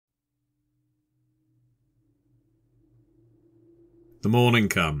The morning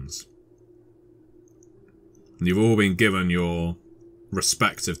comes. And you've all been given your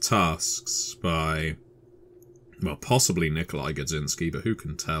respective tasks by, well, possibly Nikolai Godzinski, but who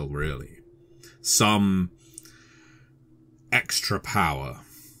can tell, really? Some extra power.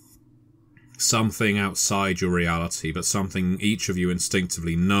 Something outside your reality, but something each of you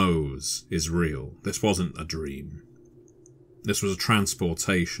instinctively knows is real. This wasn't a dream. This was a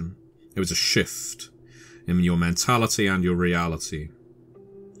transportation. It was a shift in your mentality and your reality.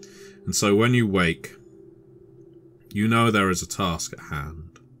 And so when you wake, you know there is a task at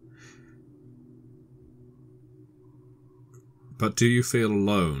hand. But do you feel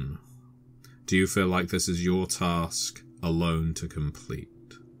alone? Do you feel like this is your task alone to complete?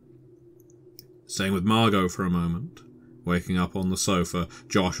 Staying with Margot for a moment, waking up on the sofa,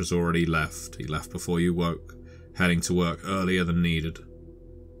 Josh has already left. He left before you woke, heading to work earlier than needed.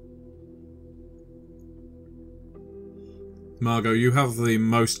 Margot, you have the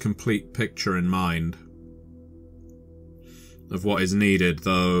most complete picture in mind of what is needed,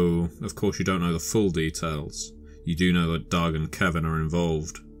 though, of course, you don't know the full details. You do know that Doug and Kevin are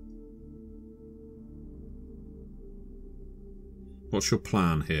involved. What's your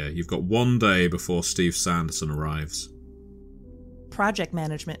plan here? You've got one day before Steve Sanderson arrives. Project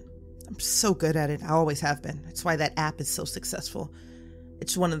management. I'm so good at it. I always have been. It's why that app is so successful.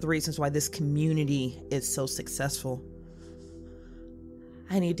 It's one of the reasons why this community is so successful.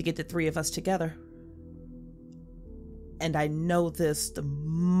 I need to get the three of us together. And I know this the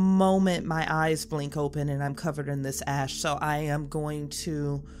moment my eyes blink open and I'm covered in this ash. So I am going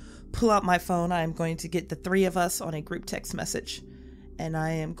to pull out my phone. I am going to get the three of us on a group text message. And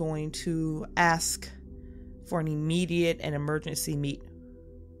I am going to ask for an immediate and emergency meet.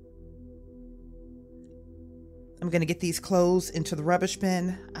 I'm going to get these clothes into the rubbish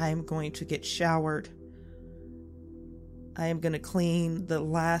bin. I'm going to get showered. I am going to clean the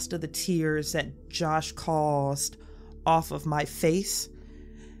last of the tears that Josh caused off of my face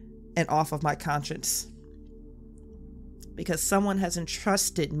and off of my conscience. Because someone has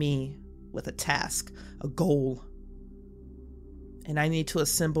entrusted me with a task, a goal. And I need to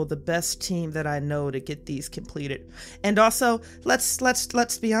assemble the best team that I know to get these completed. And also,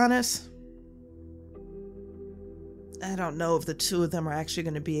 let's be honest. I don't know if the two of them are actually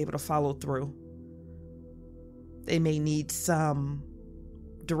going to be able to follow through. They may need some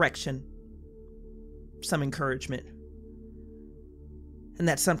direction, some encouragement. And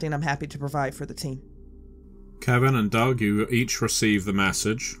that's something I'm happy to provide for the team. Kevin and Doug, you each receive the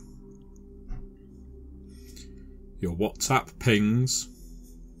message. Your WhatsApp pings.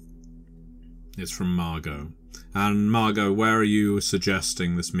 It's from Margot. And Margot, where are you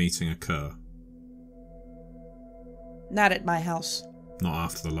suggesting this meeting occur? Not at my house. Not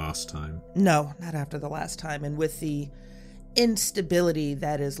after the last time. No, not after the last time. And with the instability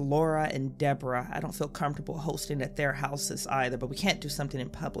that is Laura and Deborah, I don't feel comfortable hosting at their houses either, but we can't do something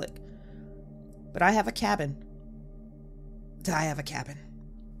in public. But I have a cabin.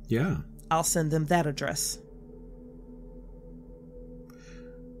 Yeah. I'll send them that address.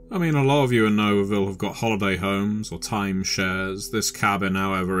 I mean, a lot of you in Novaville have got holiday homes or timeshares. This cabin,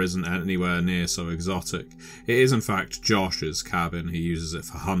 however, isn't anywhere near so exotic. It is, in fact, Josh's cabin. He uses it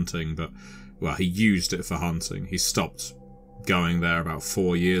for hunting, but, well, he used it for hunting. He stopped going there about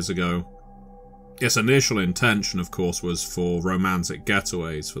 4 years ago. Its initial intention, of course, was for romantic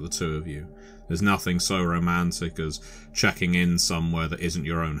getaways for the two of you. There's nothing so romantic as checking in somewhere that isn't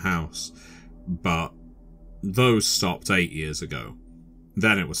your own house. But those stopped 8 years ago.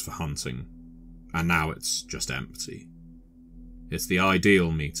 Then it was for hunting, and now it's just empty. It's the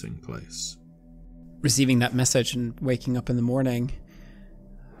ideal meeting place. Receiving that message and waking up in the morning,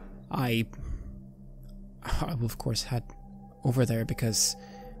 I will of course head over there because,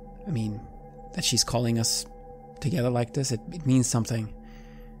 I mean, that she's calling us together like this, it means something.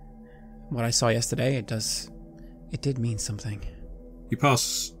 What I saw yesterday, it did mean something. You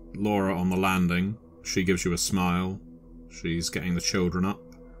pass Laura on the landing. She gives you a smile. She's getting the children up.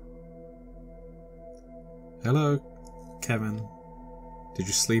 Hello, Kevin. Did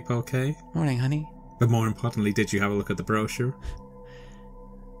you sleep okay? Morning, honey. But more importantly, did you have a look at the brochure?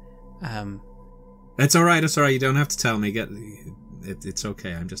 It's alright, you don't have to tell me. It's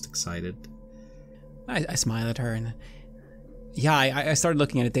okay, I'm just excited. I smile at her and... Yeah, I started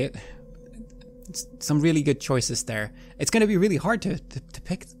looking at it. Some really good choices there. It's going to be really hard to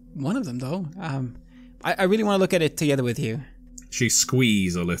pick one of them, though. I really want to look at it together with you. She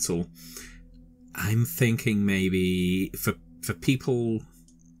squeezes a little. I'm thinking maybe for people...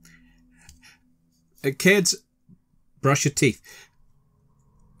 kids, brush your teeth.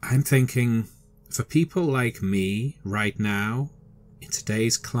 I'm thinking for people like me right now, in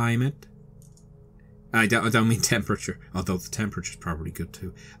today's climate, I don't mean temperature, although the temperature's probably good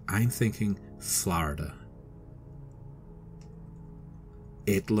too. I'm thinking Florida.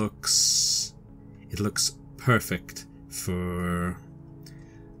 It looks perfect for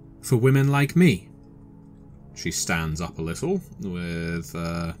women like me. She stands up a little with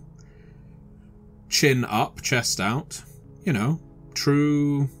chin up, chest out. You know,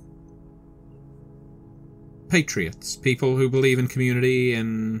 true patriots, people who believe in community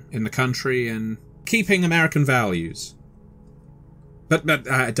and in the country and keeping American values. But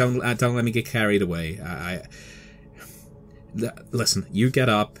don't let me get carried away. Listen, you get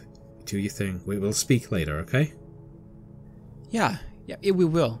up, do your thing. We'll speak later, okay? Yeah, we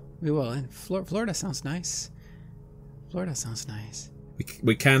will. And Florida sounds nice.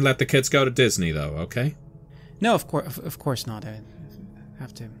 We can't let the kids go to Disney, though, okay? No, of course not. I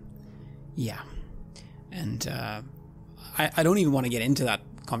have to. Yeah, and I don't even want to get into that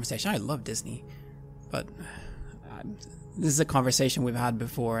conversation. I love Disney, but this is a conversation we've had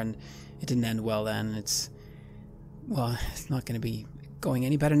before, and it didn't end well then. It's not going to be going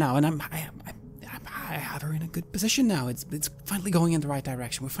any better now, and I have her in a good position now. It's finally going in the right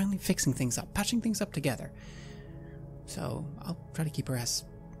direction. We're finally fixing things up, patching things up together. So I'll try to keep her as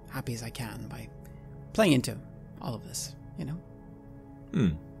happy as I can by playing into all of this, you know?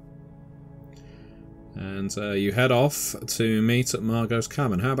 And you head off to meet at Margot's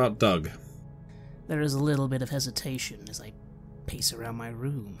cabin. How about Doug? There is a little bit of hesitation as I pace around my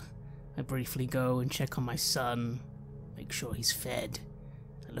room. I briefly go and check on my son, make sure he's fed.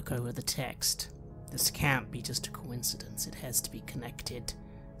 I look over the text. This can't be just a coincidence. It has to be connected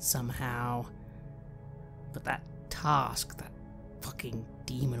somehow. But that task that fucking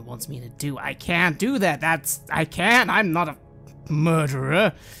demon wants me to do, I can't do that. I can't. I'm not a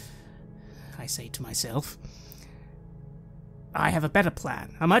murderer, I say to myself. I have a better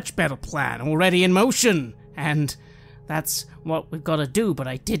plan, a much better plan, already in motion, and that's what we've got to do, but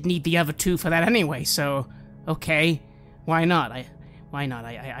I did need the other two for that anyway, so, okay, why not?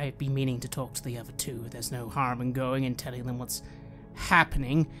 I've been meaning to talk to the other two. There's no harm in going and telling them what's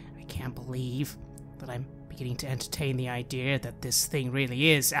happening. I can't believe that I'm beginning to entertain the idea that this thing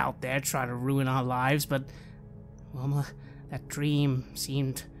really is out there trying to ruin our lives, but, well, that dream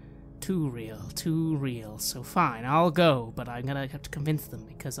seemed too real, so fine, I'll go, but I'm gonna have to convince them,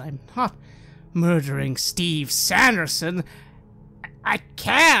 because I'm not murdering Steve Sanderson. I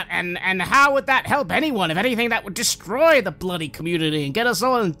can't, and how would that help anyone? If anything, that would destroy the bloody community and get us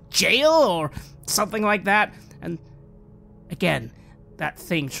all in jail or something like that. And again, that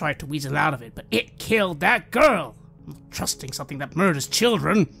thing tried to weasel out of it, but it killed that girl. I'm not trusting something that murders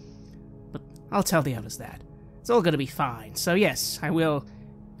children. But I'll tell the others that. It's all gonna be fine. So yes, I will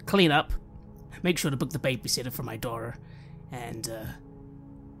clean up, make sure to book the babysitter for my daughter, and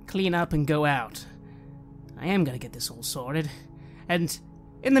clean up and go out. I am gonna get this all sorted. And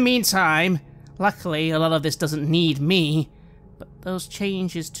in the meantime, luckily, a lot of this doesn't need me, but those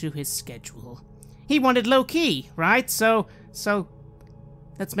changes to his schedule. He wanted low-key, right? So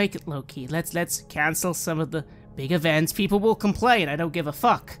let's make it low-key. Let's cancel some of the big events. People will complain. I don't give a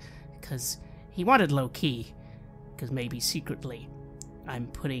fuck, because he wanted low-key, because maybe secretly I'm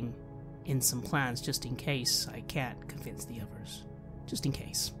putting in some plans just in case I can't convince the others. Just in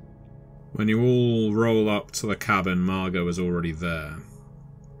case. When you all roll up to the cabin, Margot is already there.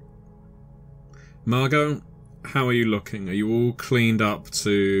 Margot, how are you looking? Are you all cleaned up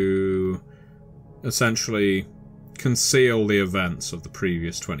to essentially conceal the events of the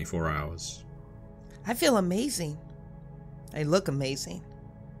previous 24 hours? I feel amazing. I look amazing.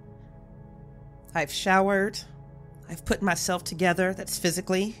 I've showered. I've put myself together. That's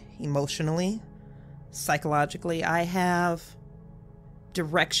physically, emotionally, psychologically. I have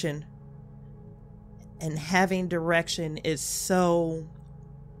direction. And having direction is so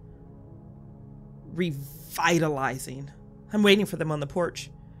revitalizing. I'm waiting for them on the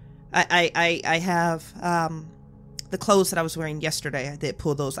porch. I have the clothes that I was wearing yesterday. I did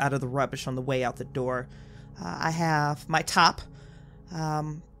pull those out of the rubbish on the way out the door. I have my top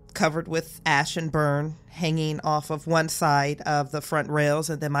covered with ash and burn hanging off of one side of the front rails,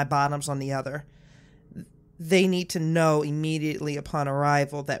 and then my bottoms on the other. They need to know immediately upon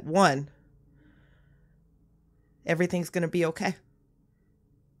arrival that, one, everything's going to be okay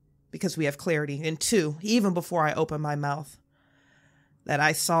because we have clarity. And two, even before I open my mouth, that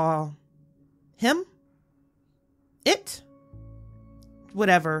I saw him, it,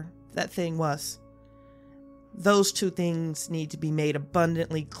 whatever that thing was. Those two things need to be made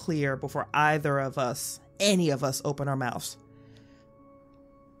abundantly clear before either of us, any of us, open our mouths.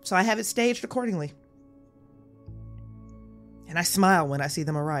 So I have it staged accordingly. and I smile when I see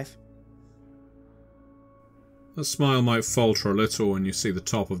them arrive. The smile might falter a little when you see the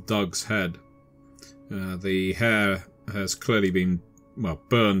top of Doug's head. The hair has clearly been,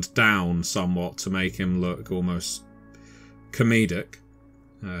 burned down somewhat to make him look almost comedic.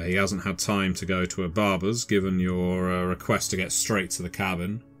 He hasn't had time to go to a barber's, given your request to get straight to the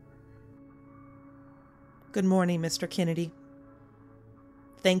cabin. Good morning, Mr. Kennedy.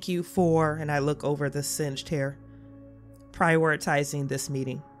 Thank you for, and I look over the singed hair, prioritizing this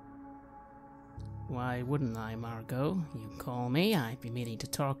meeting. Why wouldn't I, Margot? You call me, I'd be meaning to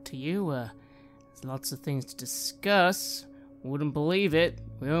talk to you. There's lots of things to discuss. Wouldn't believe it.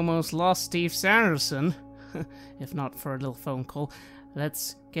 We almost lost Steve Sanderson. If not for a little phone call.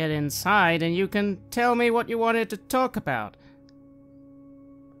 Let's get inside and you can tell me what you wanted to talk about.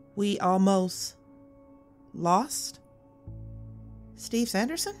 We almost lost? Steve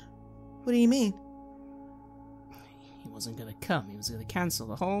Sanderson? What do you mean? He wasn't going to come. He was going to cancel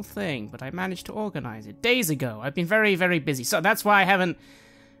the whole thing, but I managed to organize it days ago. I've been very, very busy, so that's why I haven't...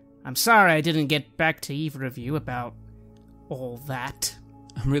 I'm sorry I didn't get back to either of you about all that.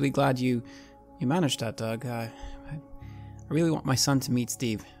 I'm really glad you managed that, Doug. I really want my son to meet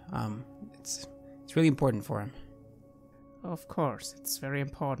Steve. It's really important for him. Of course, it's very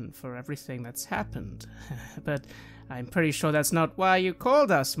important for everything that's happened. But I'm pretty sure that's not why you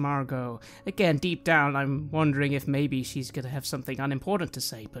called us, Margot. Again, deep down, I'm wondering if maybe she's going to have something unimportant to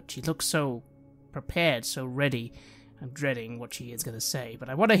say, but she looks so prepared, so ready. I'm dreading what she is going to say, but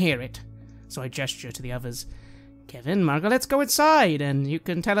I want to hear it. So I gesture to the others. Kevin, Margot, let's go inside, and you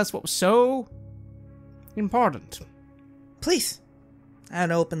can tell us what was so important. Please. I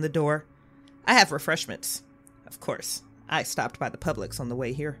open the door. I have refreshments. Of course. I stopped by the Publix on the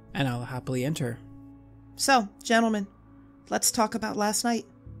way here. And I'll happily enter. So, gentlemen, let's talk about last night.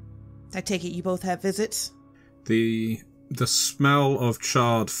 I take it you both have visits? The smell of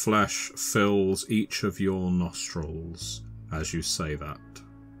charred flesh fills each of your nostrils as you say that.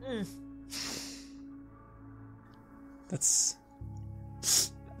 That's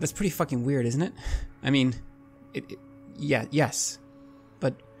pretty fucking weird, isn't it? I mean, yes.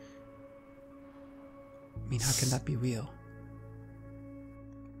 But, I mean, how can that be real?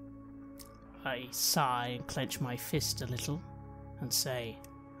 I sigh and clench my fist a little and say,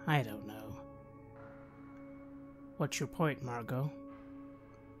 I don't know. What's your point, Margot?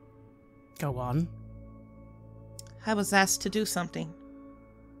 Go on. I was asked to do something.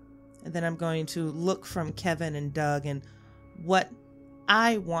 And then I'm going to look from Kevin and Doug, and what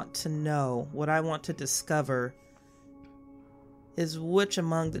I want to know, what I want to discover, is which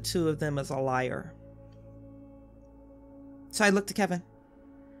among the two of them is a liar. So I look to Kevin.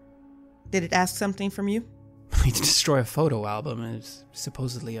 Did it ask something from you? To destroy a photo album is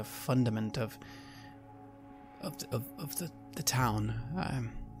supposedly a fundament of the town.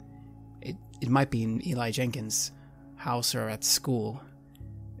 It might be in Eli Jenkins' house or at school.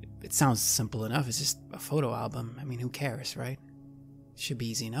 It sounds simple enough. It's just a photo album. I mean, who cares, right? Should be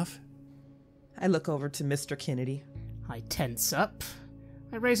easy enough. I look over to Mr. Kennedy. I tense up.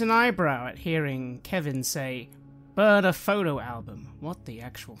 I raise an eyebrow at hearing Kevin say, burn a photo album. What the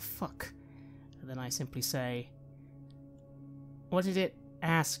actual fuck? And then I simply say, what did it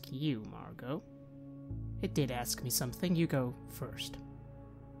ask you, Margot? It did ask me something. You go first.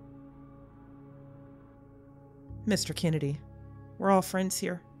 Mr. Kennedy, we're all friends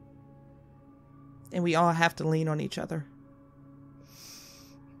here. And we all have to lean on each other.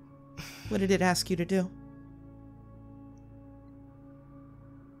 What did it ask you to do?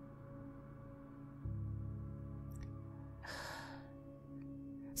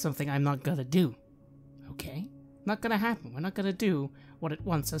 Something I'm not gonna do. Okay? Not gonna happen. We're not gonna do what it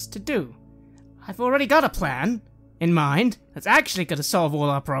wants us to do. I've already got a plan in mind that's actually gonna solve all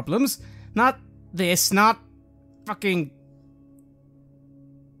our problems. Not this, not fucking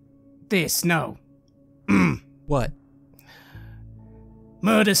this, no. What?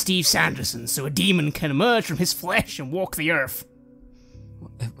 Murder Steve Sanderson so a demon can emerge from his flesh and walk the earth.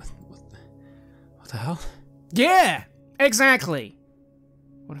 What the hell? Yeah, exactly.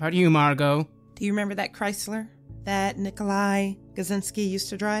 What about you, Margot? Do you remember that Chrysler that Nikolai Gazinski used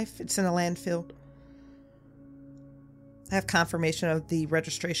to drive? It's in a landfill. I have confirmation of the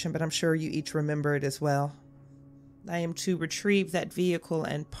registration, but I'm sure you each remember it as well. I am to retrieve that vehicle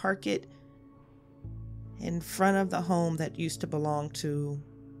and park it in front of the home that used to belong to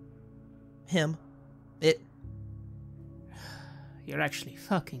him. You're actually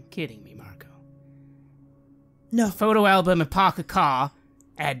fucking kidding me, Margot. No. A photo album and park a car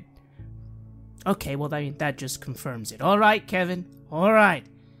and... Okay, well, I mean, that just confirms it. Alright, Kevin. Alright.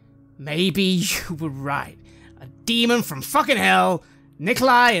 Maybe you were right. A demon from fucking hell.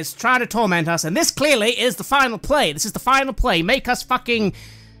 Nikolai is trying to torment us, and this clearly is the final play. This is the final play. Make us fucking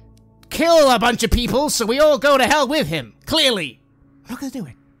kill a bunch of people so we all go to hell with him. Clearly. I'm not gonna do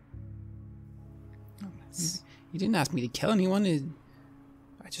it. You didn't ask me to kill anyone.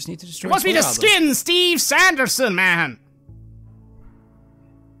 I just need to destroy. You want me to skin Steve Sanderson, man?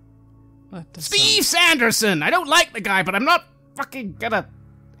 Steve Sanderson! I don't like the guy, but I'm not fucking gonna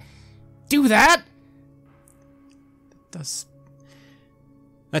do that.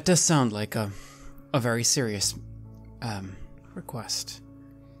 That does sound like a very serious request.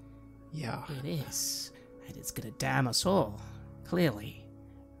 Yeah. It is. And it's gonna damn us all. Clearly.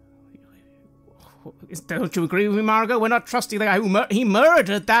 Don't you agree with me, Margot? We're not trusting the guy who he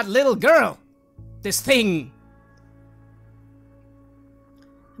murdered that little girl. This thing.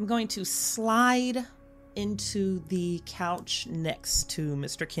 I'm going to slide into the couch next to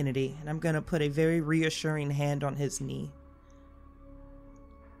Mr. Kennedy, and I'm going to put a very reassuring hand on his knee.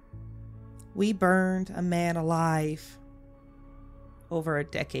 We burned a man alive over a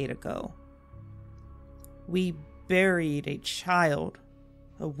decade ago. We buried a child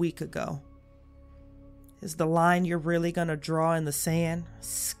a week ago. Is the line you're really going to draw in the sand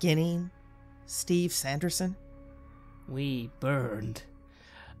skinning Steve Sanderson? We burned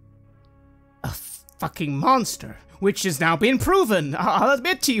a fucking monster, which has now been proven. I'll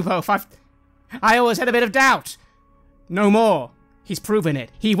admit to you both, I always had a bit of doubt. No more. He's proven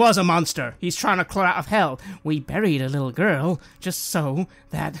it. He was a monster. He's trying to claw out of hell. We buried a little girl just so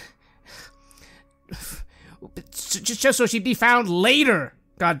that... just so she'd be found later.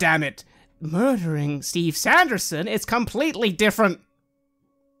 God damn it. Murdering Steve Sanderson is completely different.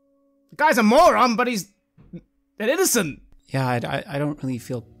 The guy's a moron, but he's an innocent. Yeah, I don't really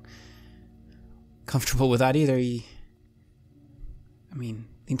feel comfortable with that either. The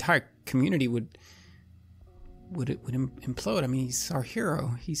entire community would implode. I mean, he's our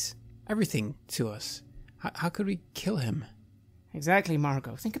hero. He's everything to us. How could we kill him? Exactly,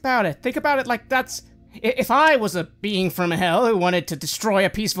 Margot. Think about it. Think about it like that's... If I was a being from hell who wanted to destroy a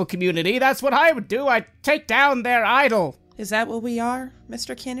peaceful community, that's what I would do. I'd take down their idol. Is that what we are,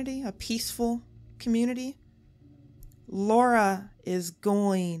 Mr. Kennedy? A peaceful community? Laura is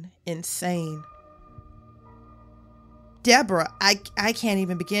going insane. Deborah, I can't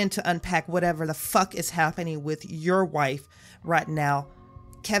even begin to unpack whatever the fuck is happening with your wife right now.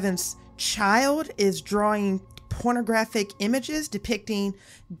 Kevin's child is drawing pornographic images depicting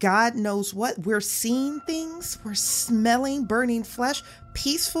God knows what. We're seeing things. We're smelling burning flesh.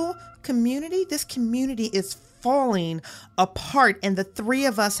 Peaceful community. This community is falling apart, and the three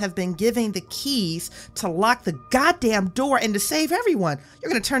of us have been given the keys to lock the goddamn door and to save everyone.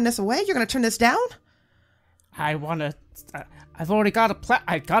 You're going to turn this away? You're going to turn this down? I've already got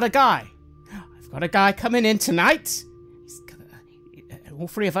I got a guy. I've got a guy coming in tonight. All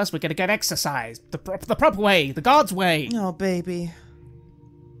three of us, we're gonna get exercised the proper way, the God's way. Oh, baby.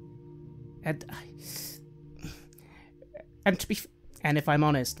 And if I'm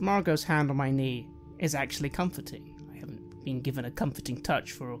honest, Margot's hand on my knee is actually comforting. I haven't been given a comforting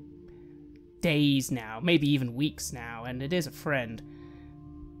touch for days now, maybe even weeks now, and it is a friend.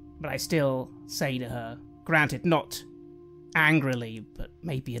 But I still say to her, granted, not angrily, but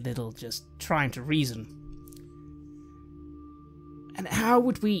maybe a little just trying to reason. And how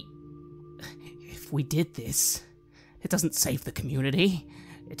would we... If we did this, it doesn't save the community.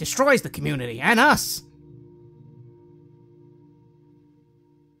 It destroys the community, and us.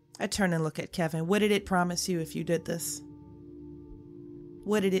 I turn and look at Kevin. What did it promise you if you did this?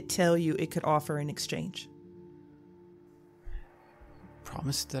 What did it tell you it could offer in exchange?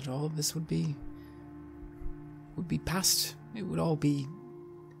 Promised that all of this would be past. It would all be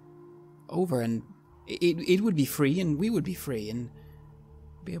over, and it would be free, and we would be free, and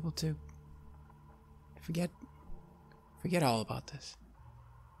be able to forget all about this.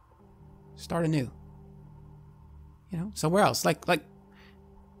 Start anew. You know, somewhere else, like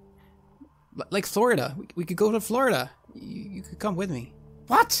Florida. We could go to Florida. You could come with me.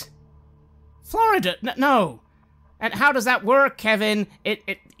 What? Florida? No. And how does that work, Kevin? It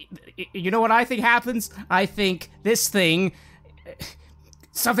you know what I think happens? I think this thing...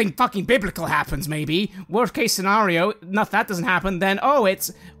 Something fucking biblical happens, maybe. Worst case scenario, that doesn't happen, then, it's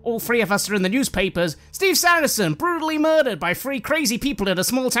all three of us are in the newspapers. Steve Sanderson, brutally murdered by three crazy people in a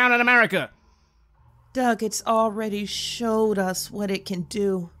small town in America. Doug, it's already showed us what it can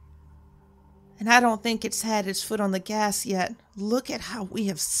do. And I don't think it's had its foot on the gas yet. Look at how we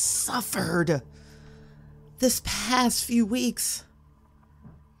have suffered this past few weeks.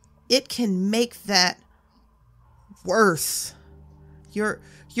 It can make that worse.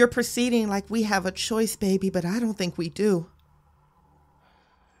 You're proceeding like we have a choice, baby, but I don't think we do.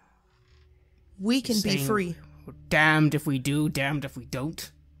 We can be free. We're damned if we do, damned if we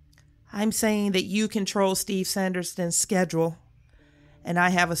don't. I'm saying that you control Steve Sanderson's schedule, and I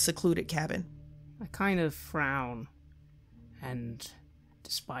have a secluded cabin. I kind of frown, and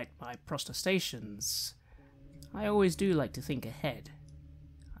despite my protestations, I always do like to think ahead.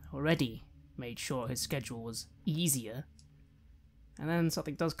 I already made sure his schedule was easier, and then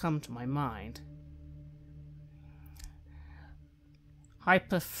something does come to my mind.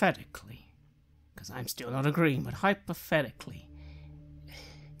 Hypothetically, because I'm still not agreeing, but hypothetically,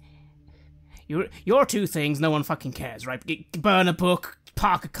 your two things, no one fucking cares, right? Burn a book,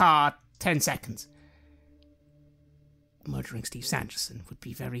 park a car, 10 seconds. Murdering Steve Sanderson would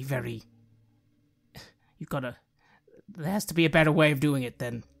be very, very... There has to be a better way of doing it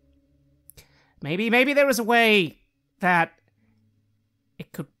than... Maybe there is a way that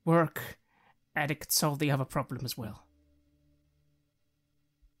it could work and it could solve the other problem as well.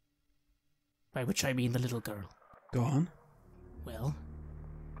 By which I mean the little girl. Go on. Well,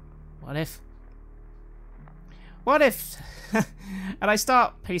 what if... and I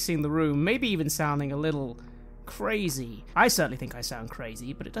start pacing the room, maybe even sounding a little crazy. I certainly think I sound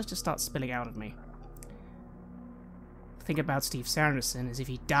crazy, but it does just start spilling out of me. The thing about Steve Sanderson is if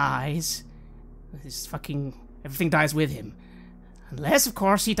he dies, everything dies with him. Unless, of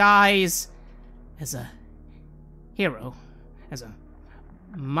course, he dies as a hero, as a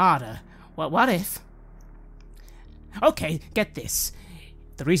martyr. What if... Okay, get this.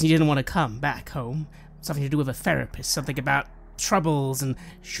 The reason he didn't want to come back home, something to do with a therapist, something about troubles and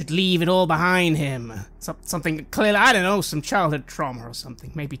should leave it all behind him. Something clearly, I don't know, some childhood trauma or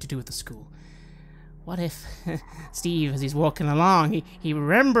something, maybe to do with the school. What if Steve, as he's walking along, he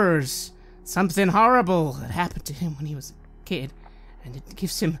remembers something horrible that happened to him when he was a kid, and it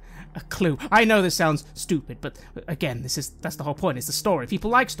gives him a clue. I know this sounds stupid, but again, that's the whole point, it's the story. People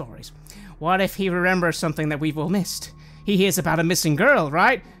like stories. What if he remembers something that we've all missed? He hears about a missing girl,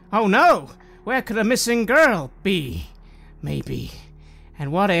 right? Oh no! Where could a missing girl be? Maybe.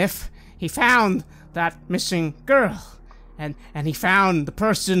 And what if he found that missing girl? And he found the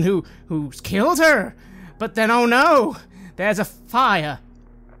person who's killed her? But then, oh no! There's a fire.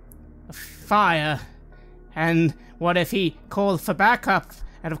 A fire. And what if he called for backup?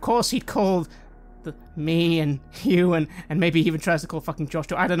 And of course he'd called me and you and maybe even tries to call fucking Josh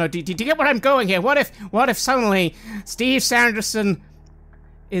too. I don't know. Do you get where I'm going here? What if suddenly Steve Sanderson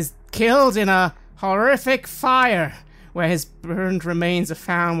is killed in a horrific fire where his burned remains are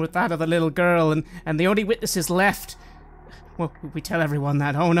found with that of the little girl and the only witnesses left... Well, we tell everyone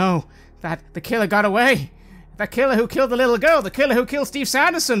that, oh no, that the killer got away. The killer who killed the little girl, the killer who killed Steve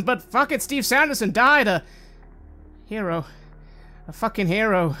Sanderson, but fuck it, Steve Sanderson died a hero. A fucking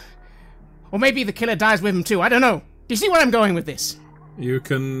hero. Or maybe the killer dies with him too, I don't know. Do you see where I'm going with this? You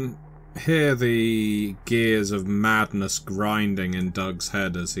can hear the gears of madness grinding in Doug's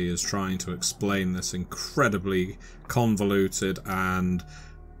head as he is trying to explain this incredibly convoluted and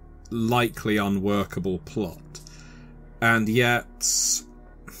likely unworkable plot. And yet,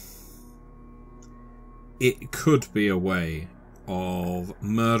 it could be a way of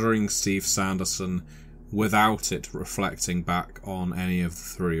murdering Steve Sanderson without it reflecting back on any of the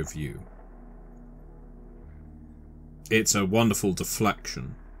three of you. It's a wonderful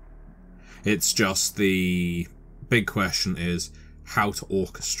deflection. It's just the big question is how to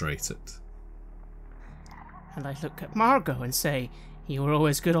orchestrate it. And I look at Margot and say, you were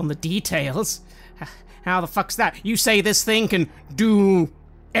always good on the details. How the fuck's that? You say this thing can do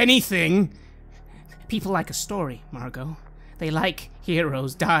anything. People like a story, Margot. They like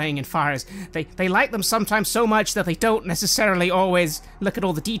heroes dying in fires. They like them sometimes so much that they don't necessarily always look at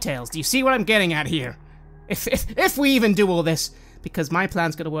all the details. Do you see what I'm getting at here? If we even do all this, because my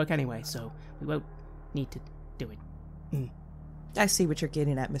plan's gonna work anyway, so we won't need to do it. I see what you're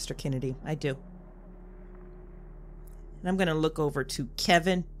getting at, Mr. Kennedy. I do. And I'm going to look over to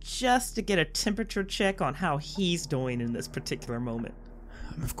Kevin just to get a temperature check on how he's doing in this particular moment.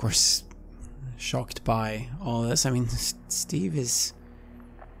 I'm, of course, shocked by all this. I mean, Steve is,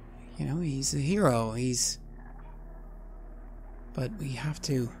 he's a hero. But we have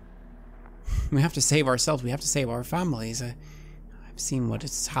to save ourselves. We have to save our families. I've seen what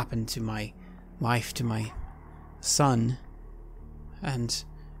has happened to my wife, to my son. And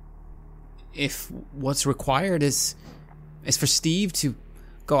if what's required is for Steve to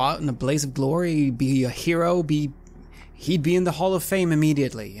go out in a blaze of glory, be a hero, he'd be in the Hall of Fame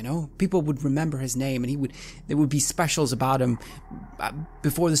immediately, People would remember his name, and there would be specials about him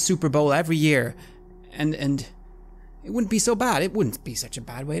before the Super Bowl every year. And it wouldn't be so bad. It wouldn't be such a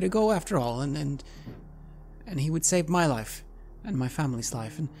bad way to go after all, and he would save my life and my family's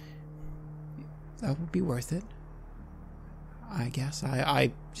life, and that would be worth it, I guess.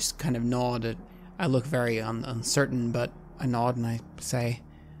 I just kind of nod. I look very uncertain, but I nod and I say,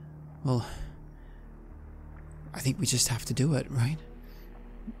 well, I think we just have to do it, right?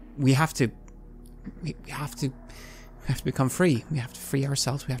 We have to become free. We have to free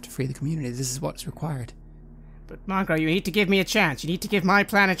ourselves. We have to free the community. This is what's required. But Margot, you need to give me a chance. You need to give my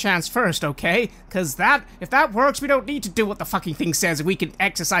plan a chance first, okay? Because if that works, we don't need to do what the fucking thing says, and we can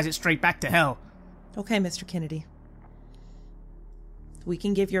exercise it straight back to hell. Okay, Mr. Kennedy. We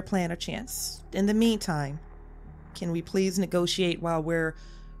can give your plan a chance. In the meantime, can we please negotiate while we're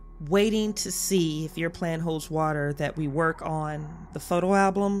waiting to see if your plan holds water that we work on the photo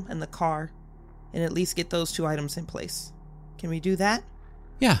album and the car and at least get those 2 items in place? Can we do that?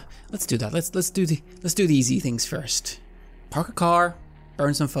 Yeah, let's do that. Let's do the easy things first. Park a car,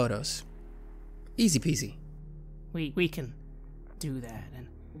 burn some photos. Easy peasy. We can do that, and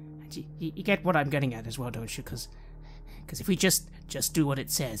you get what I'm getting at as well, don't you? Because if we just do what it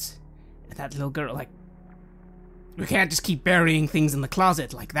says, that little girl, like, we can't just keep burying things in the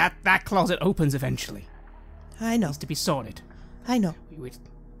closet. Like, that closet opens eventually. I know. It needs to be sorted. I know. We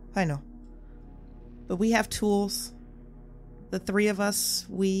I know. But we have tools. The 3 of us,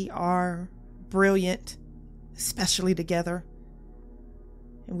 we are brilliant, especially together.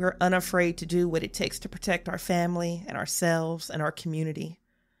 And we're unafraid to do what it takes to protect our family and ourselves and our community.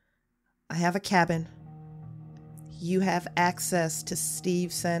 I have a cabin. You have access to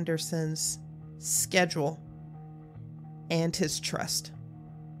Steve Sanderson's schedule and his trust.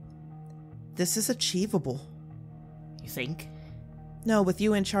 This is achievable. You think? No, with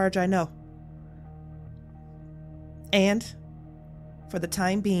you in charge, I know. And, for the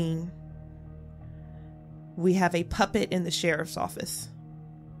time being, we have a puppet in the sheriff's office.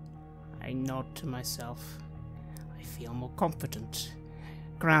 I nod to myself. I feel more confident.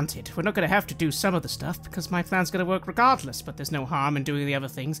 Granted, we're not going to have to do some of the stuff because my plan's going to work regardless, but there's no harm in doing the other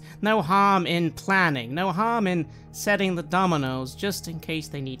things. No harm in planning. No harm in setting the dominoes just in case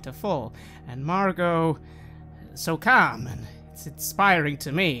they need to fall. And Margot, so calm, and it's inspiring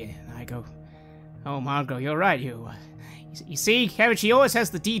to me. And I go, oh, Margot, you're right, you see, Kevin, she always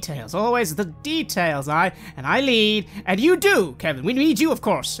has the details. Always the details, and I lead, and you do, Kevin. We need you, of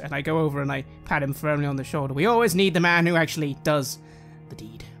course. And I go over and I pat him firmly on the shoulder. We always need the man who actually does the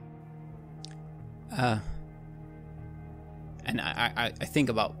deed. And I think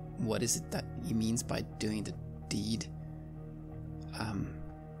about what is it that he means by doing the deed.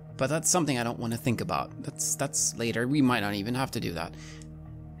 But that's something I don't want to think about. That's later. We might not even have to do that.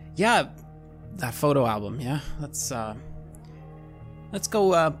 Yeah, that photo album, yeah. Let's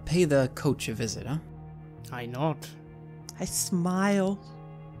go pay the coach a visit, huh? I nod. I smile.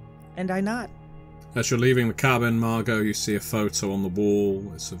 And I nod. As you're leaving the cabin, Margot, you see a photo on the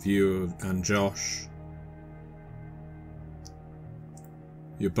wall. It's of you and Josh.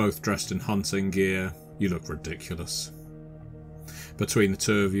 You're both dressed in hunting gear. You look ridiculous. Between the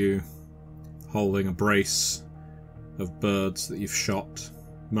 2 of you, holding a brace of birds that you've shot.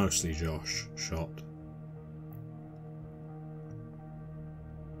 Mostly Josh shot.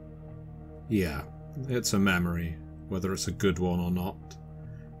 Yeah, it's a memory, whether it's a good one or not.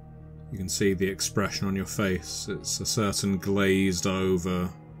 You can see the expression on your face. It's a certain glazed over,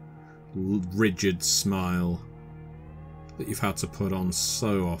 rigid smile that you've had to put on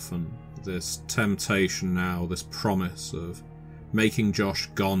so often. This temptation now, this promise of making Josh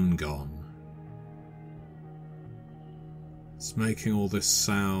gone. It's making all this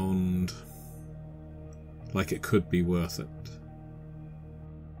sound like it could be worth it.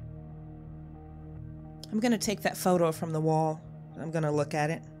 I'm going to take that photo from the wall. I'm going to look at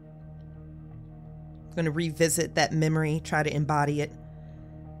it. I'm going to revisit that memory, try to embody it.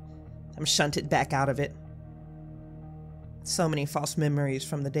 I'm shunted back out of it. So many false memories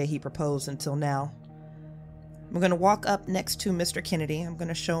from the day he proposed until now. I'm going to walk up next to Mr. Kennedy. I'm going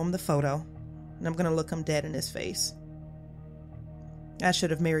to show him the photo. And I'm going to look him dead in his face. I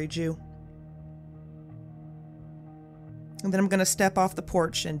should have married you. And then I'm going to step off the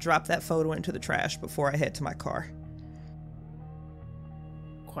porch and drop that photo into the trash before I head to my car.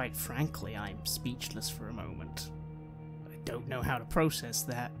 Quite frankly, I'm speechless for a moment. I don't know how to process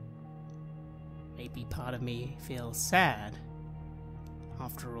that. Maybe part of me feels sad.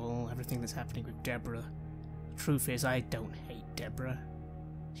 After all, everything that's happening with Deborah. The truth is, I don't hate Deborah.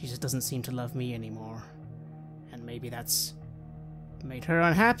 She just doesn't seem to love me anymore. And maybe that's made her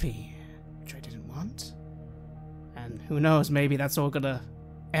unhappy, which I didn't want. And who knows, maybe that's all gonna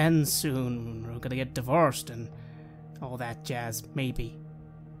end soon. We're gonna get divorced, and all that jazz, maybe.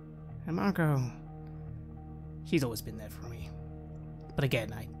 And Margot, she's always been there for me. But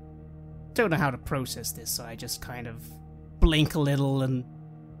again, I don't know how to process this, so I just kind of blink a little and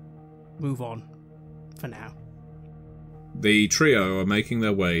move on for now. The trio are making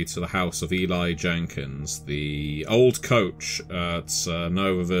their way to the house of Eli Jenkins, the old coach at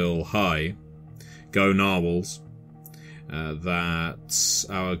Novaville High, Go Narwhals, that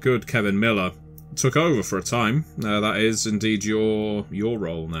our good Kevin Miller took over for a time. That is indeed your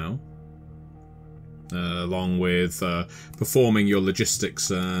role now, along with performing your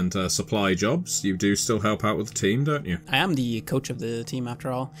logistics and supply jobs. You do still help out with the team, don't you? I am the coach of the team,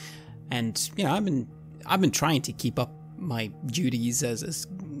 after all, and I've been trying to keep up my duties as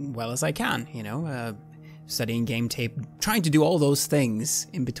well as I can. Studying game tape, trying to do all those things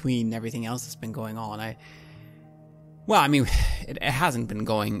in between everything else that's been going on. It hasn't been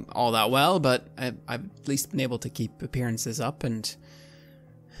going all that well, but I've at least been able to keep appearances up, and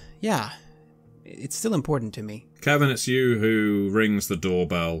yeah, it's still important to me. Kevin, it's you who rings the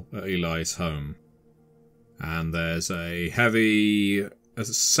doorbell at Eli's home, and there's a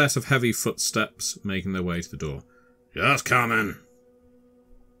set of heavy footsteps making their way to the door. Just coming.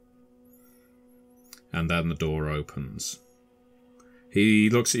 And then the door opens. He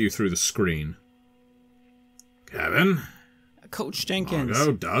looks at you through the screen. Kevin? Coach Jenkins.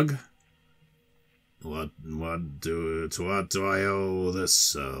 Hello, Doug. What do I owe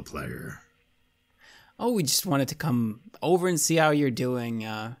this player? Oh, we just wanted to come over and see how you're doing.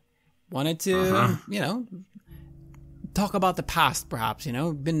 Wanted to, talk about the past, perhaps.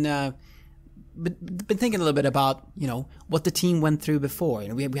 Been thinking a little bit about, what the team went through before.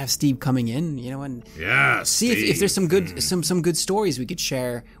 We have Steve coming in, and see if there's some good stories we could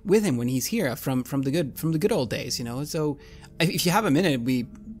share with him when he's here from the good old days. So if you have a minute, it'd be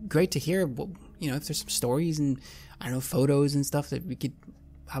great to hear. If there's some stories and photos and stuff that we could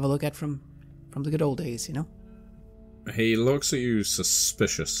have a look at from the good old days. He looks at you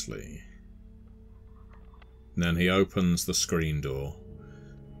suspiciously. Then he opens the screen door.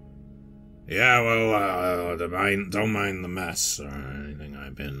 Yeah, well, don't mind the mess or anything.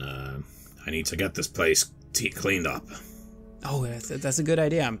 I need to get this place cleaned up. Oh, that's a good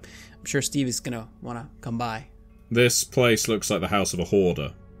idea. I'm sure Steve is going to want to come by. This place looks like the house of a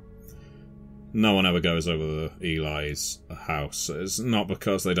hoarder. No one ever goes over Eli's house. It's not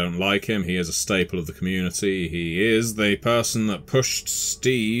because they don't like him. He is a staple of the community. He is the person that pushed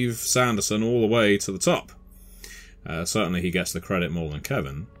Steve Sanderson all the way to the top. Certainly he gets the credit more than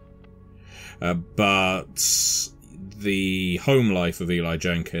Kevin. But the home life of Eli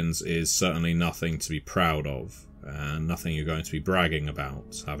Jenkins is certainly nothing to be proud of, and nothing you're going to be bragging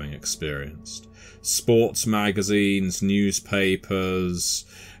about having experienced. Sports magazines, newspapers,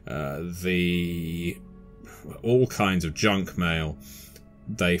 all kinds of junk mail.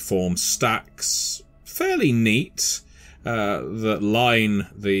 They form stacks, fairly neat, that line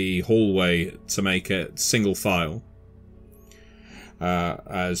the hallway to make it single file.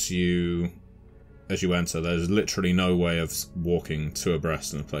 As you enter, there's literally no way of walking two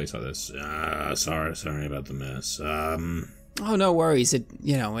abreast in a place like this. Sorry about the mess. Oh, no worries.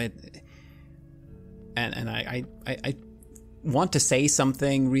 I want to say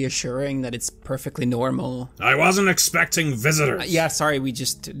something reassuring that it's perfectly normal. I wasn't expecting visitors. Yeah, sorry, we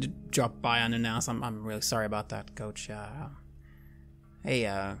just dropped by unannounced. I'm really sorry about that, Coach.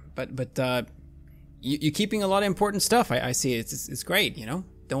 But you're keeping a lot of important stuff. I see it's great.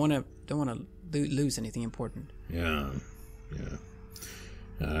 Don't want to lose anything important. Yeah.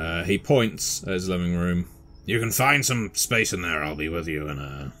 He points at his living room. You can find some space in there. I'll be with you in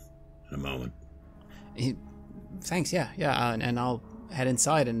a moment. Thanks. Yeah. And I'll head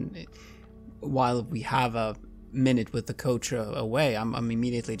inside. And while we have a minute with the coach away, I'm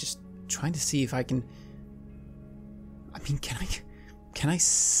immediately just trying to see if I can. Can I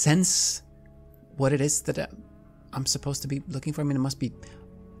sense what it is that I'm supposed to be looking for? It must be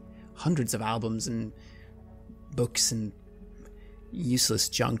hundreds of albums and books and useless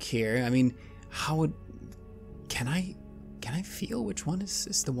junk here. Can I feel which one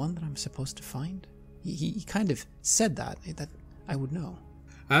is the one that I'm supposed to find? He kind of said that I would know.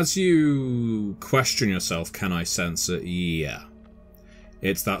 As you question yourself, can I sense it? Yeah.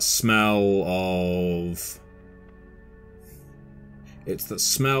 It's that smell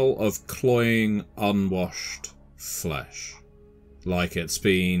of cloying, unwashed flesh. Like it's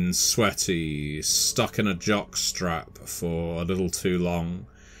been sweaty, stuck in a jock strap for a little too long,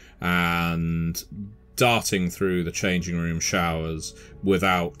 and darting through the changing room showers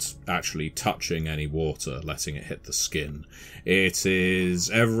without actually touching any water, letting it hit the skin. It is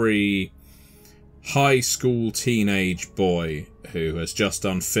every high school teenage boy who has just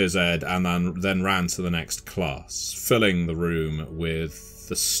done phys ed and then ran to the next class, filling the room with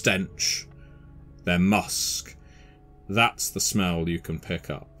the stench, their musk. That's the smell you can pick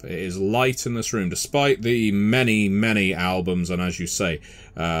up. It is light in this room, despite the many, many albums and, as you say,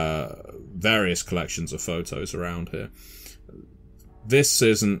 various collections of photos around here. This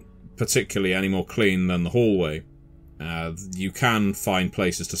isn't particularly any more clean than the hallway. You can find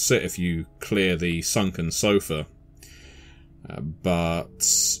places to sit if you clear the sunken sofa, but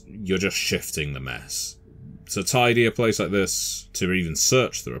you're just shifting the mess. To tidy a place like this, to even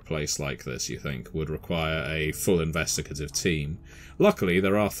search through a place like this, you think, would require a full investigative team. Luckily,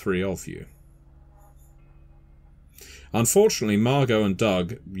 there are 3 of you. Unfortunately, Margot and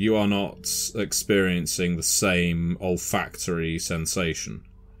Doug, you are not experiencing the same olfactory sensation.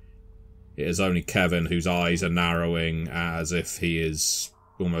 It is only Kevin whose eyes are narrowing as if he is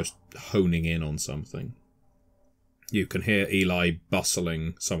almost honing in on something. You can hear Eli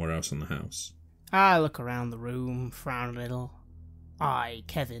bustling somewhere else in the house. I look around the room, frown a little, eye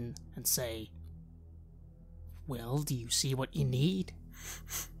Kevin, and say, "Well, do you see what you need?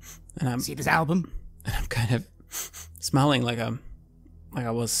 And See this album?" And I'm kind of smelling like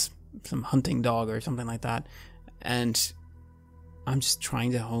I was some hunting dog or something like that, and I'm just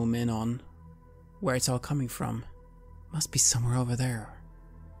trying to home in on where it's all coming from. Must be somewhere over there,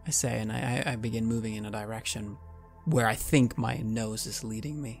 I say, and I begin moving in a direction where I think my nose is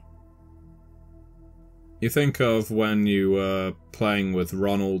leading me. You think of when you were playing with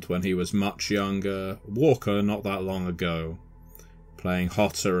Ronald when he was much younger, Walker not that long ago, playing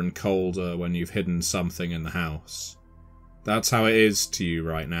hotter and colder when you've hidden something in the house. That's how it is to you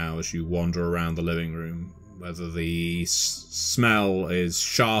right now as you wander around the living room, whether the smell is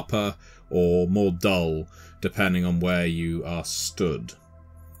sharper or more dull, depending on where you are stood.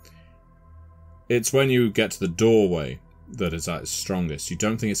 It's when you get to the doorway that it's at its strongest. You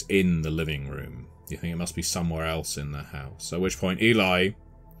don't think it's in the living room. You think it must be somewhere else in the house. At which point Eli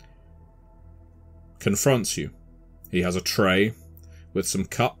confronts you. He has a tray with some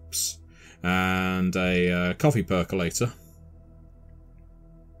cups and a coffee percolator.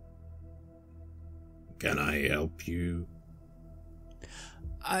 Can I help you?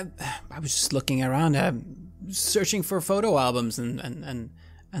 I was just looking around, searching for photo albums and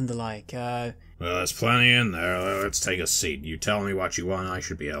the like. Well, there's plenty in there. Let's take a seat. You tell me what you want, I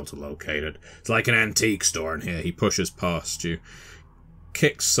should be able to locate it. It's like an antique store in here. He pushes past you,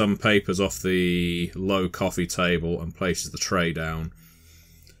 kicks some papers off the low coffee table, and places the tray down.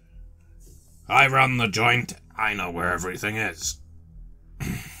 I run the joint. I know where everything is.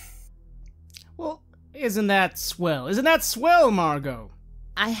 Well, isn't that swell? Isn't that swell, Margot?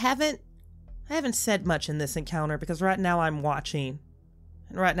 I haven't said much in this encounter because right now I'm watching.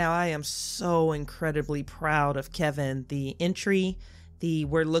 And right now I am so incredibly proud of Kevin. The entry,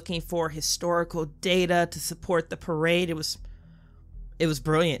 we're looking for historical data to support the parade. It was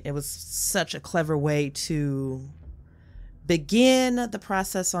brilliant. It was such a clever way to begin the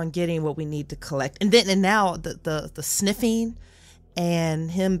process on getting what we need to collect. And now the sniffing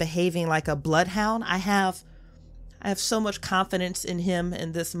and him behaving like a bloodhound. I have so much confidence in him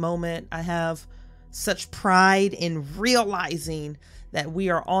in this moment. I have such pride in realizing that we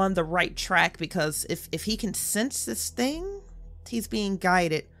are on the right track, because if he can sense this thing, he's being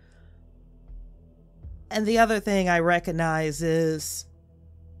guided. And the other thing I recognize is,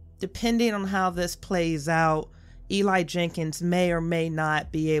 depending on how this plays out, Eli Jenkins may or may not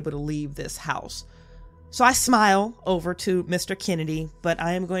be able to leave this house. So I smile over to Mr. Kennedy, but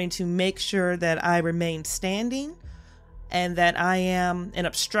I am going to make sure that I remain standing and that I am an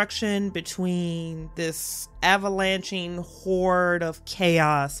obstruction between this avalanching horde of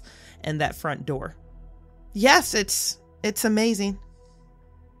chaos and that front door. Yes, it's amazing.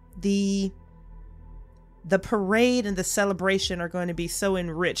 The parade and the celebration are going to be so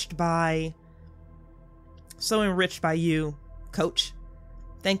enriched by you, Coach.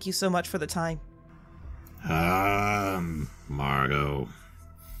 Thank you so much for the time. Margot,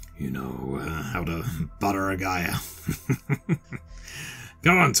 you know how to butter a guy up.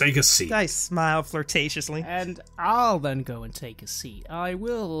 Go on, take a seat. I smile flirtatiously. And I'll then go and take a seat. I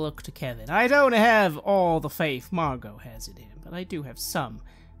will look to Kevin. I don't have all the faith Margot has in him, but I do have some.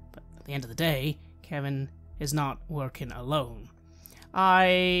 But at the end of the day, Kevin is not working alone.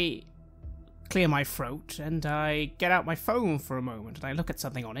 I clear my throat, and I get out my phone for a moment, and I look at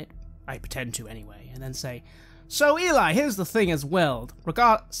something on it. I pretend to anyway, and then say, "So, Eli, here's the thing as well.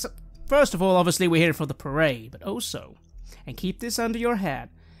 First of all, obviously we're here for the parade, but also, and keep this under your hat,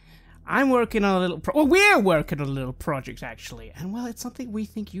 I'm working on a little we're working on a little project, actually. And, well, it's something we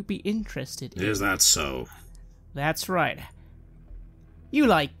think you'd be interested in. Is that so? That's right. You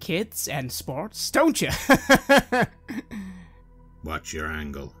like kids and sports, don't you? What's your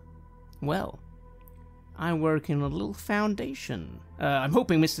angle? Well, I'm working on a little foundation. I'm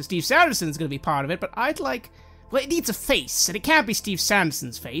hoping Mr. Steve Sanderson's going to be part of it, but I'd like... Well, it needs a face, and it can't be Steve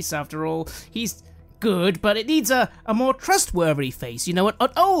Sanderson's face. After all, he's good, but it needs a more trustworthy face. You know, an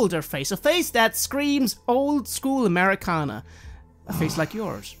older face. A face that screams old-school Americana. A face like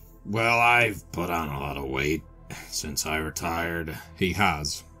yours. Well, I've put on a lot of weight since I retired. He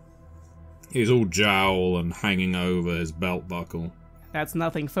has. He's all jowl and hanging over his belt buckle. That's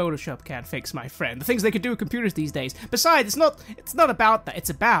nothing Photoshop can't fix, my friend. The things they can do with computers these days. Besides, it's not about that. It's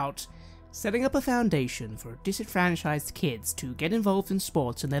about setting up a foundation for disenfranchised kids to get involved in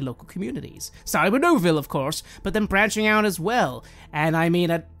sports in their local communities. Starting with Newville, of course, but then branching out as well. And I mean,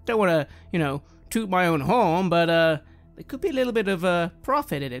 I don't want to, toot my own horn, but there could be a little bit of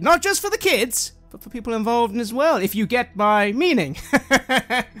profit in it. Not just for the kids, but for people involved as well, if you get my meaning.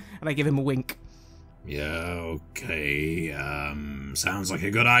 And I give him a wink. Yeah, okay. Sounds like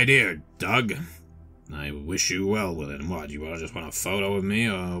a good idea, Doug. I wish you well with it. And what, you just want a photo of me,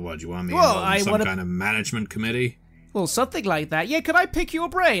 or what, do you want me involved in some kind of management committee? Well, something like that. Yeah, could I pick your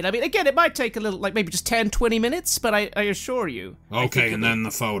brain? I mean, again, it might take a little, like maybe just 10, 20 minutes, but I assure you. Okay, and then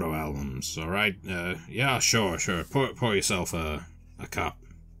the photo albums, alright? Yeah, sure. Pour yourself a cup.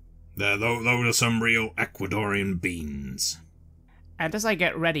 Those are some real Ecuadorian beans. And as I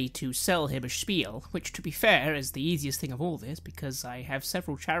get ready to sell him a spiel, which to be fair is the easiest thing of all this, because I have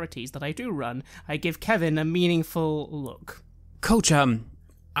several charities that I do run, I give Kevin a meaningful look. Coach,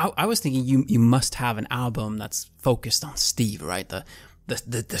 I was thinking you must have an album that's focused on Steve, right?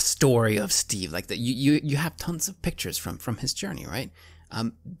 The story of Steve, like that. You have tons of pictures from his journey, right?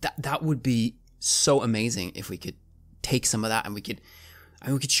 That would be so amazing if we could take some of that and we could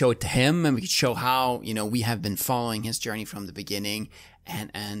show it to him, and we could show how, we have been following his journey from the beginning,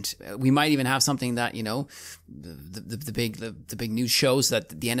 and we might even have something that, the big news shows that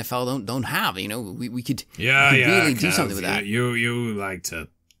the NFL don't have. We could really do something with that.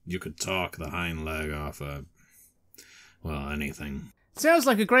 You could talk the hind leg off of, anything. Sounds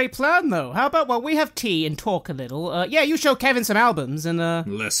like a great plan, though. How about, we have tea and talk a little. You show Kevin some albums and,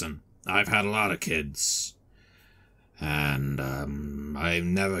 Listen, I've had a lot of kids. And, I've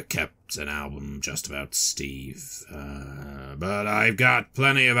never kept an album just about Steve. But I've got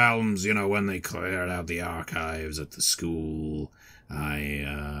plenty of albums, when they cleared out the archives at the school.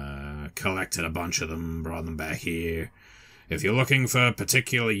 I, collected a bunch of them, brought them back here. If you're looking for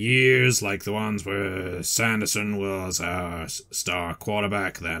particular years, like the ones where Sanderson was our star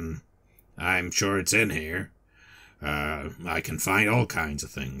quarterback, then I'm sure it's in here. I can find all kinds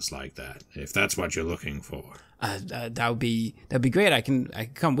of things like that, if that's what you're looking for. That'd be great. I can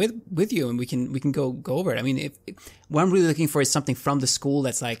come with you, and we can go over it. I mean, if what I'm really looking for is something from the school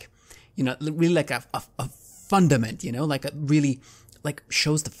that's like, really like a fundament, like a really like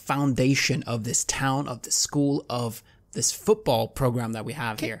shows the foundation of this town, of the school, of this football program that we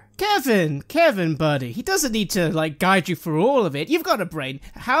have here. Kevin, buddy, he doesn't need to guide you through all of it. You've got a brain.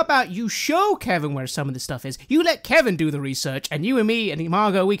 How about you show Kevin where some of this stuff is? You let Kevin do the research, and you and me and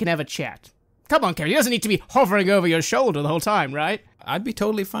Margot, we can have a chat. Come on, Kevin. He doesn't need to be hovering over your shoulder the whole time, right? I'd be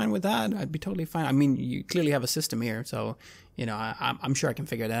totally fine with that. I'd be totally fine. I mean, you clearly have a system here, so I'm sure I can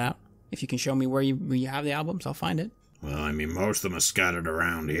figure that out. If you can show me where you have the albums, I'll find it. Well, I mean, most of them are scattered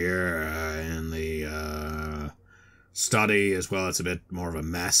around here in the study as well. It's a bit more of a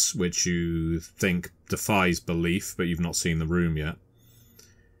mess, which you think defies belief, but you've not seen the room yet.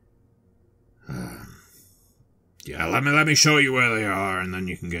 Yeah, let me show you where they are, and then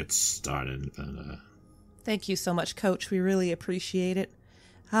you can get started. Thank you so much, Coach. We really appreciate it.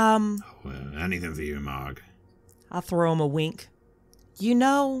 Anything for you, Marg. I'll throw him a wink.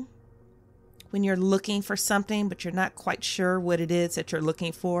 When you're looking for something, but you're not quite sure what it is that you're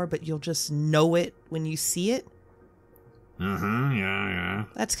looking for, but you'll just know it when you see it? Yeah.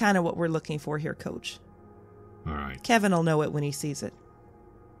 That's kind of what we're looking for here, Coach. All right. Kevin will know it when he sees it.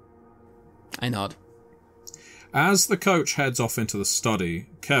 I nod. As the coach heads off into the study,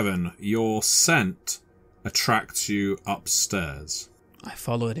 Kevin, your scent attracts you upstairs. I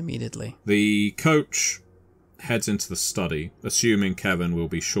follow it immediately. The coach heads into the study, assuming Kevin will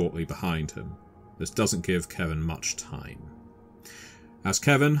be shortly behind him. This doesn't give Kevin much time. As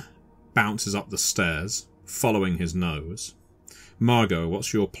Kevin bounces up the stairs, following his nose, Margot,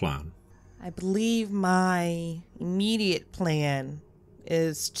 what's your plan? I believe my immediate plan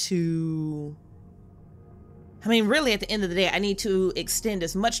is to I mean, really, at the end of the day, I need to extend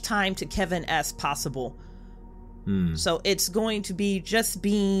as much time to Kevin as possible. So it's going to be just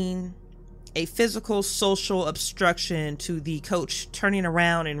being a physical, social obstruction to the coach turning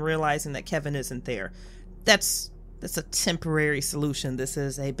around and realizing that Kevin isn't there. That's a temporary solution. This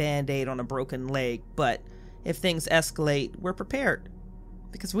is a band-aid on a broken leg. But if things escalate, we're prepared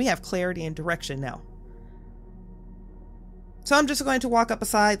because we have clarity and direction now. So I'm just going to walk up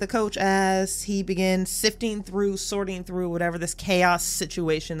beside the coach as he begins sifting through, sorting through whatever this chaos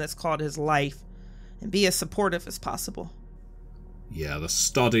situation that's called his life, and be as supportive as possible. Yeah, the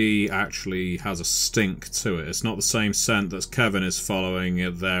study actually has a stink to it. It's not the same scent that Kevin is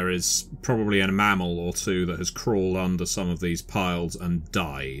following. There is probably a mammal or two that has crawled under some of these piles and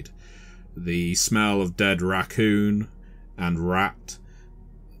died. The smell of dead raccoon and rat.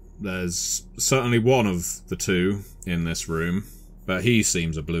 There's certainly one of the two in this room, but he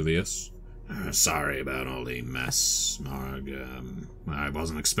seems oblivious. Sorry about all the mess, Marg. I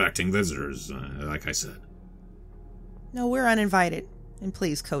wasn't expecting visitors, like I said. No, we're uninvited. And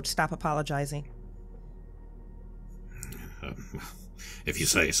please, Coach, stop apologizing. If you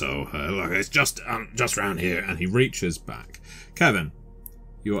say so. Look, it's just round here. And he reaches back. Kevin,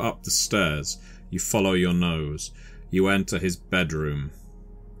 you're up the stairs. You follow your nose. You enter his bedroom.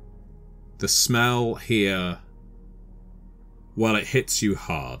 The smell here, well, it hits you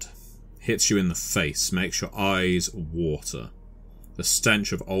hard. Hits you in the face, makes your eyes water. The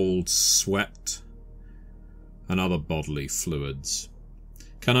stench of old sweat and other bodily fluids.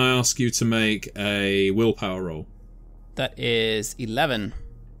 Can I ask you to make a willpower roll? That is 11.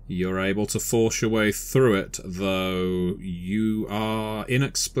 You're able to force your way through it, though you are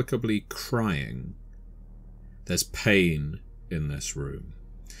inexplicably crying. There's pain in this room.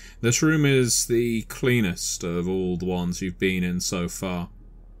 This room is the cleanest of all the ones you've been in so far.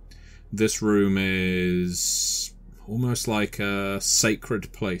 This room is almost like a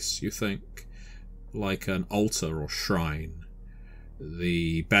sacred place, you think. Like an altar or shrine.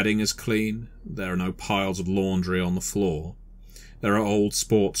 The bedding is clean. There are no piles of laundry on the floor. There are old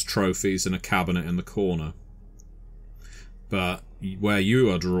sports trophies in a cabinet in the corner. But where you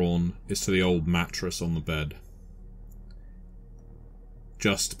are drawn is to the old mattress on the bed.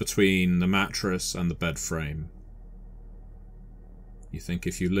 Just between the mattress and the bed frame. You think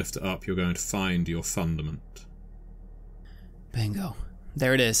if you lift it up, you're going to find your fundament. Bingo.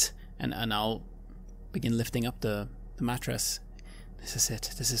 There it is. And I'll begin lifting up the mattress. This is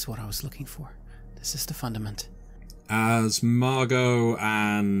it. This is what I was looking for. This is the fundament. As Margot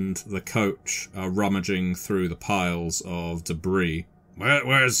and the coach are rummaging through the piles of debris,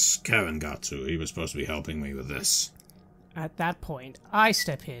 where's Kevin got to? He was supposed to be helping me with this. At that point, I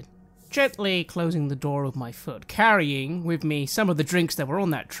step in, gently closing the door with my foot, carrying with me some of the drinks that were on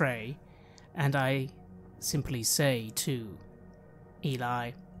that tray, and I simply say to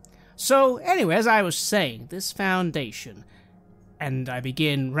Eli, so anyway, as I was saying, this foundation, and I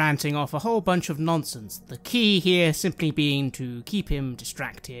begin ranting off a whole bunch of nonsense, the key here simply being to keep him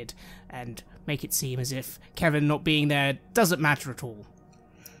distracted and make it seem as if Kevin not being there doesn't matter at all.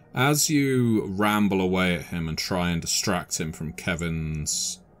 As you ramble away at him and try and distract him from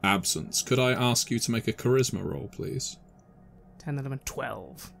Kevin's absence, could I ask you to make a charisma roll, please? 10, 11,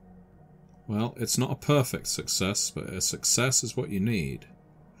 12. Well, it's not a perfect success, but a success is what you need.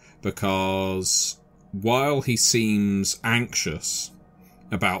 Because while he seems anxious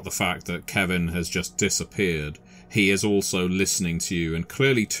about the fact that Kevin has just disappeared, he is also listening to you and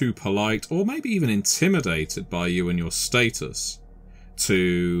clearly too polite, or maybe even intimidated by you and your status,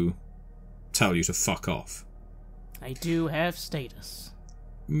 to tell you to fuck off. I do have status.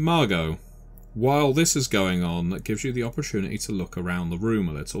 Margot, while this is going on, that gives you the opportunity to look around the room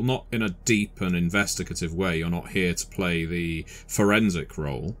a little. Not in a deep and investigative way. You're not here to play the forensic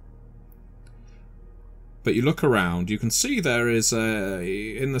role. But you look around, you can see there is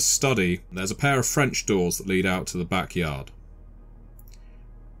in the study, there's a pair of French doors that lead out to the backyard.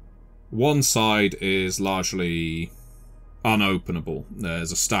 One side is largely unopenable.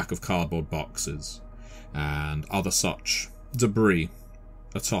 There's a stack of cardboard boxes and other such debris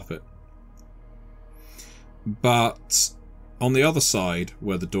atop it. But on the other side,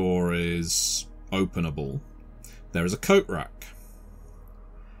 where the door is openable, there is a coat rack.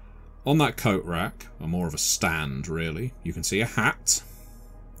 On that coat rack, or more of a stand really, you can see a hat.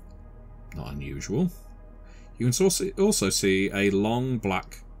 Not unusual. You can also see a long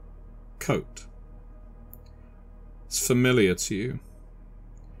black coat. It's familiar to you.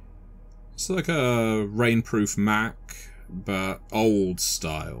 It's like a rainproof Mac, but old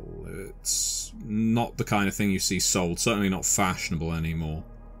style. It's not the kind of thing you see sold, certainly not fashionable anymore.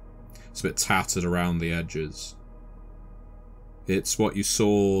 It's a bit tattered around the edges. It's what you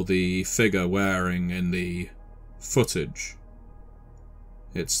saw the figure wearing in the footage.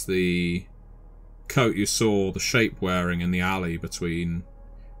 It's the coat you saw the shape wearing in the alley between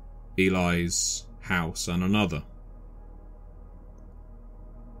Eli's house and another.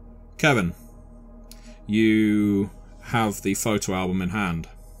 Kevin, you have the photo album in hand.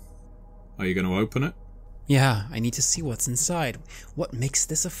 Are you going to open it? Yeah, I need to see what's inside. What makes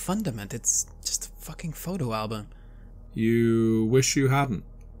this a fundament? It's just a fucking photo album. You wish you hadn't,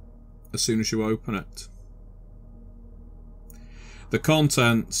 as soon as you open it. The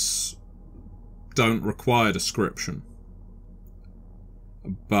contents don't require description,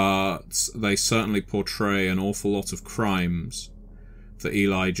 but they certainly portray an awful lot of crimes that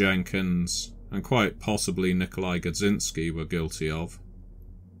Eli Jenkins and quite possibly Nikolai Godzinski were guilty of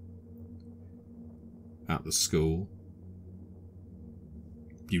at the school.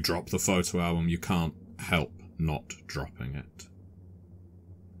 You drop the photo album, you can't help not dropping it.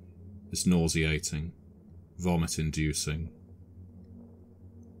 It's nauseating, vomit-inducing.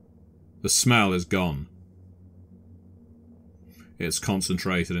 The smell is gone. It's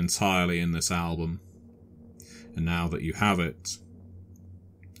concentrated entirely in this album. And now that you have it,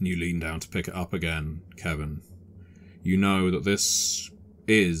 you lean down to pick it up again, Kevin. You know that this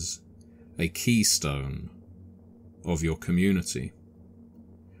is a keystone of your community.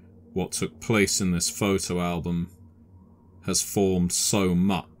 What took place in this photo album has formed so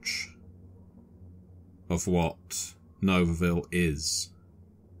much of what Novaville is.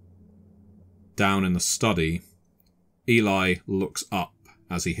 Down in the study, Eli looks up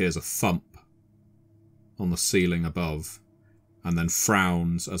as he hears a thump on the ceiling above, and then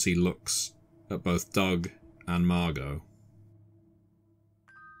frowns as he looks at both Doug and Margot.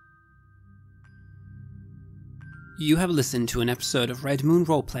 You have listened to an episode of Red Moon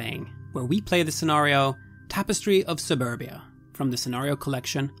Roleplaying, where we play the scenario Tapestry of Suburbia, from the scenario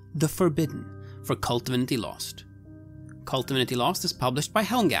collection The Forbidden for KULT Divinity Lost. KULT Divinity Lost is published by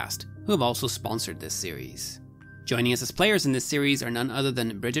Helmgast, who have also sponsored this series. Joining us as players in this series are none other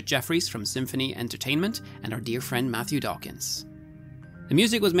than Bridgett Jeffries from Symphony Entertainment and our dear friend Matthew Dawkins. The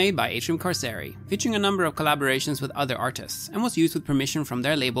music was made by Atrium Carceri, featuring a number of collaborations with other artists, and was used with permission from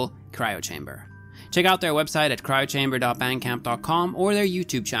their label Cryochamber. Check out their website at cryochamber.bandcamp.com or their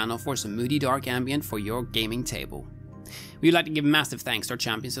YouTube channel for some moody dark ambient for your gaming table. We'd like to give massive thanks to our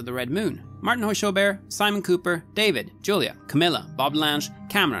champions of the Red Moon, Martin Heuschober, Simon Cooper, David, Julia, Camilla, Bob Lange,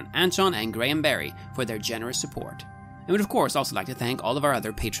 Cameron, Antxon, and Graham Barey for their generous support. And we'd of course also like to thank all of our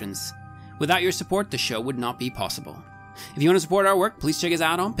other patrons. Without your support, the show would not be possible. If you want to support our work, please check us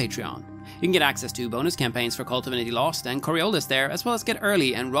out on Patreon. You can get access to bonus campaigns for KULT Divinity Lost and Coriolis there, as well as get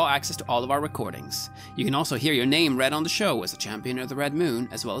early and raw access to all of our recordings. You can also hear your name read on the show as a champion of the Red Moon,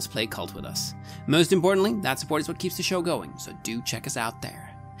 as well as play KULT with us. Most importantly, that support is what keeps the show going, so do check us out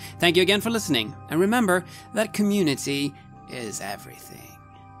there. Thank you again for listening, and remember that community is everything.